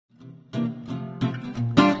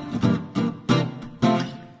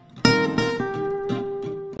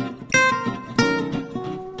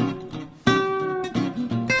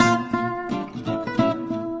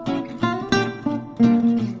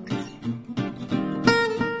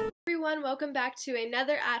everyone, welcome back to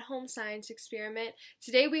another at-home science experiment.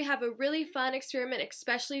 Today we have a really fun experiment,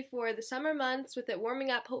 especially for the summer months with it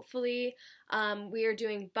warming up hopefully. We are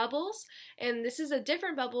doing bubbles, and this is a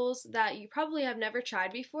different bubbles that you probably have never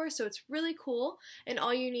tried before, so it's really cool. And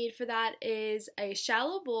all you need for that is a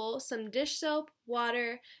shallow bowl, some dish soap,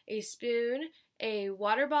 water, a spoon, a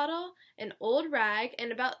water bottle, an old rag,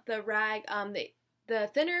 and about the rag, the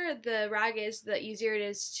thinner the rag is, the easier it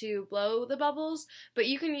is to blow the bubbles, but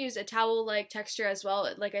you can use a towel-like texture as well.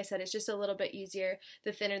 Like I said, it's just a little bit easier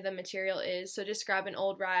the thinner the material is, so just grab an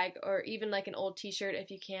old rag or even like an old t-shirt if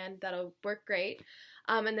you can. That'll work great.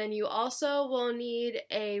 And then you also will need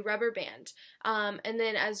a rubber band. And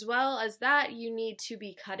then as well as that, you need to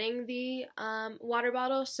be cutting the water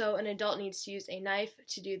bottle, so an adult needs to use a knife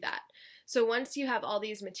to do that. So once you have all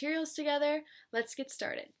these materials together, let's get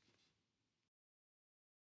started.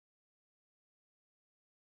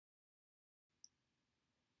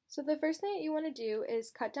 So the first thing that you want to do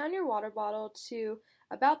is cut down your water bottle to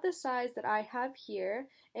about the size that I have here.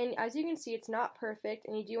 And as you can see, it's not perfect,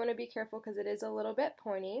 and you do want to be careful because it is a little bit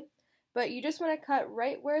pointy. But you just want to cut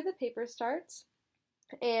right where the paper starts,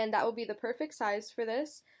 and that will be the perfect size for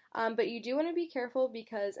this. But you do want to be careful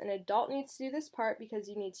because an adult needs to do this part because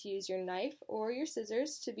you need to use your knife or your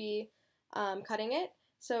scissors to be cutting it.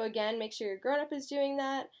 So again, make sure your grown-up is doing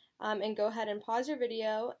that. And go ahead and pause your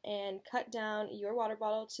video and cut down your water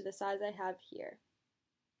bottle to the size I have here.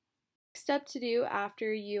 Next step to do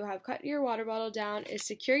after you have cut your water bottle down is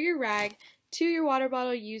secure your rag to your water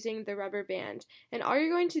bottle using the rubber band. And all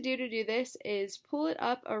you're going to do this is pull it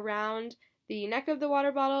up around the neck of the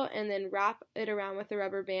water bottle and then wrap it around with the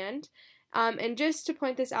rubber band. And just to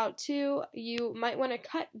point this out too, you might want to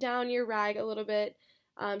cut down your rag a little bit.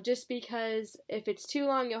 Just because if it's too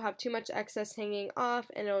long, you'll have too much excess hanging off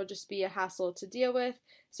and it'll just be a hassle to deal with.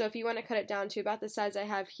 So if you want to cut it down to about the size I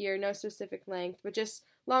have here, no specific length, but just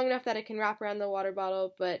long enough that it can wrap around the water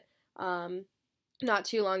bottle, but not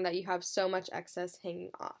too long that you have so much excess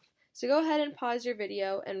hanging off. So go ahead and pause your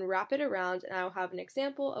video and wrap it around, and I'll have an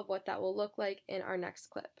example of what that will look like in our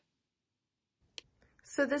next clip.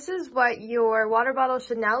 So this is what your water bottle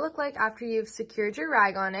should now look like after you've secured your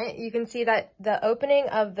rag on it. You can see that the opening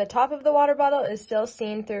of the top of the water bottle is still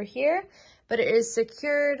seen through here, but it is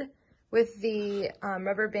secured with the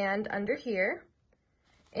rubber band under here.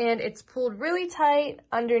 And it's pulled really tight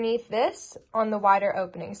underneath this on the wider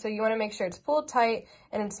opening. So you want to make sure it's pulled tight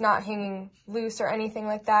and it's not hanging loose or anything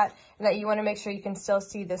like that, and that you want to make sure you can still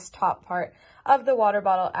see this top part of the water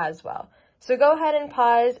bottle as well. So go ahead and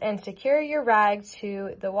pause and secure your rag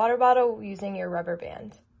to the water bottle using your rubber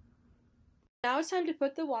band. Now it's time to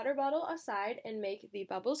put the water bottle aside and make the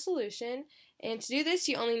bubble solution. And to do this,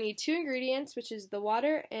 you only need two ingredients, which is the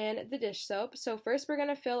water and the dish soap. So first we're going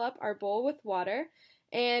to fill up our bowl with water.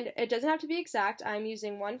 And it doesn't have to be exact. I'm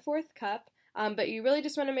using 1/4 cup, but you really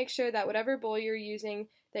just want to make sure that whatever bowl you're using,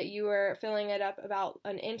 that you are filling it up about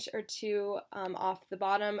an inch or two off the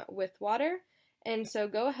bottom with water. And so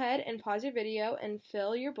go ahead and pause your video and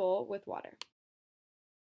fill your bowl with water.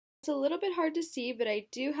 It's a little bit hard to see, but I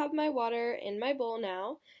do have my water in my bowl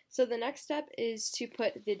now. So the next step is to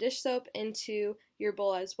put the dish soap into your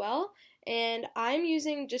bowl as well. And I'm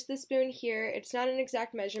using just the spoon here. It's not an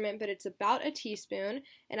exact measurement, but it's about a teaspoon.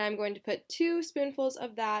 And I'm going to put 2 spoonfuls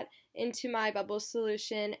of that into my bubble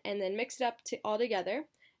solution and then mix it up all together.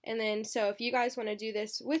 And then, so if you guys want to do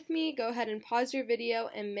this with me, go ahead and pause your video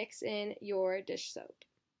and mix in your dish soap.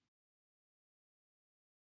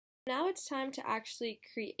 Now it's time to actually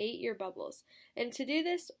create your bubbles. And to do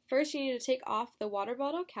this, first you need to take off the water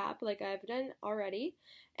bottle cap like I've done already.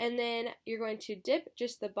 And then you're going to dip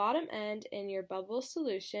just the bottom end in your bubble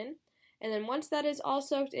solution. And then once that is all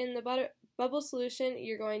soaked in the bubble solution,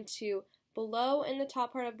 you're going to blow in the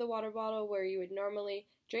top part of the water bottle where you would normally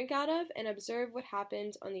drink out of and observe what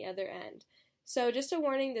happens on the other end. So just a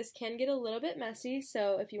warning, this can get a little bit messy,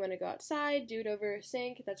 so if you want to go outside, do it over a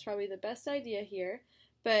sink, that's probably the best idea here.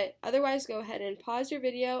 But otherwise, go ahead and pause your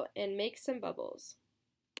video and make some bubbles.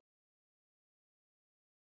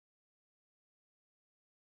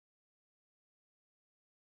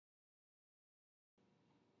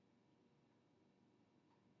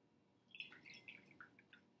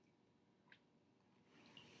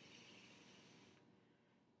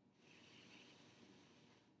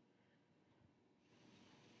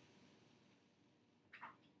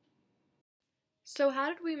 So how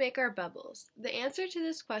did we make our bubbles? The answer to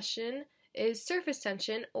this question is surface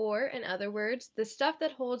tension, or in other words, the stuff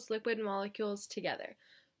that holds liquid molecules together.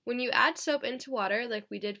 When you add soap into water, like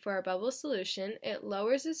we did for our bubble solution, it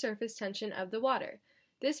lowers the surface tension of the water.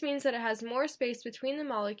 This means that it has more space between the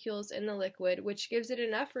molecules in the liquid, which gives it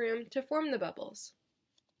enough room to form the bubbles.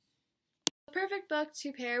 The perfect book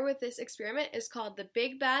to pair with this experiment is called The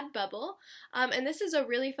Big Bad Bubble, and this is a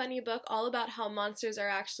really funny book all about how monsters are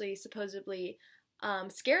actually supposedly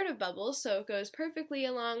scared of bubbles, so it goes perfectly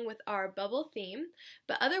along with our bubble theme.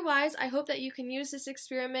 But otherwise, I hope that you can use this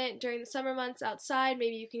experiment during the summer months outside.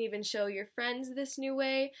 Maybe you can even show your friends this new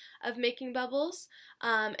way of making bubbles,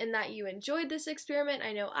 and that you enjoyed this experiment.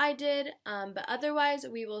 I know I did, but otherwise,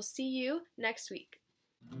 we will see you next week.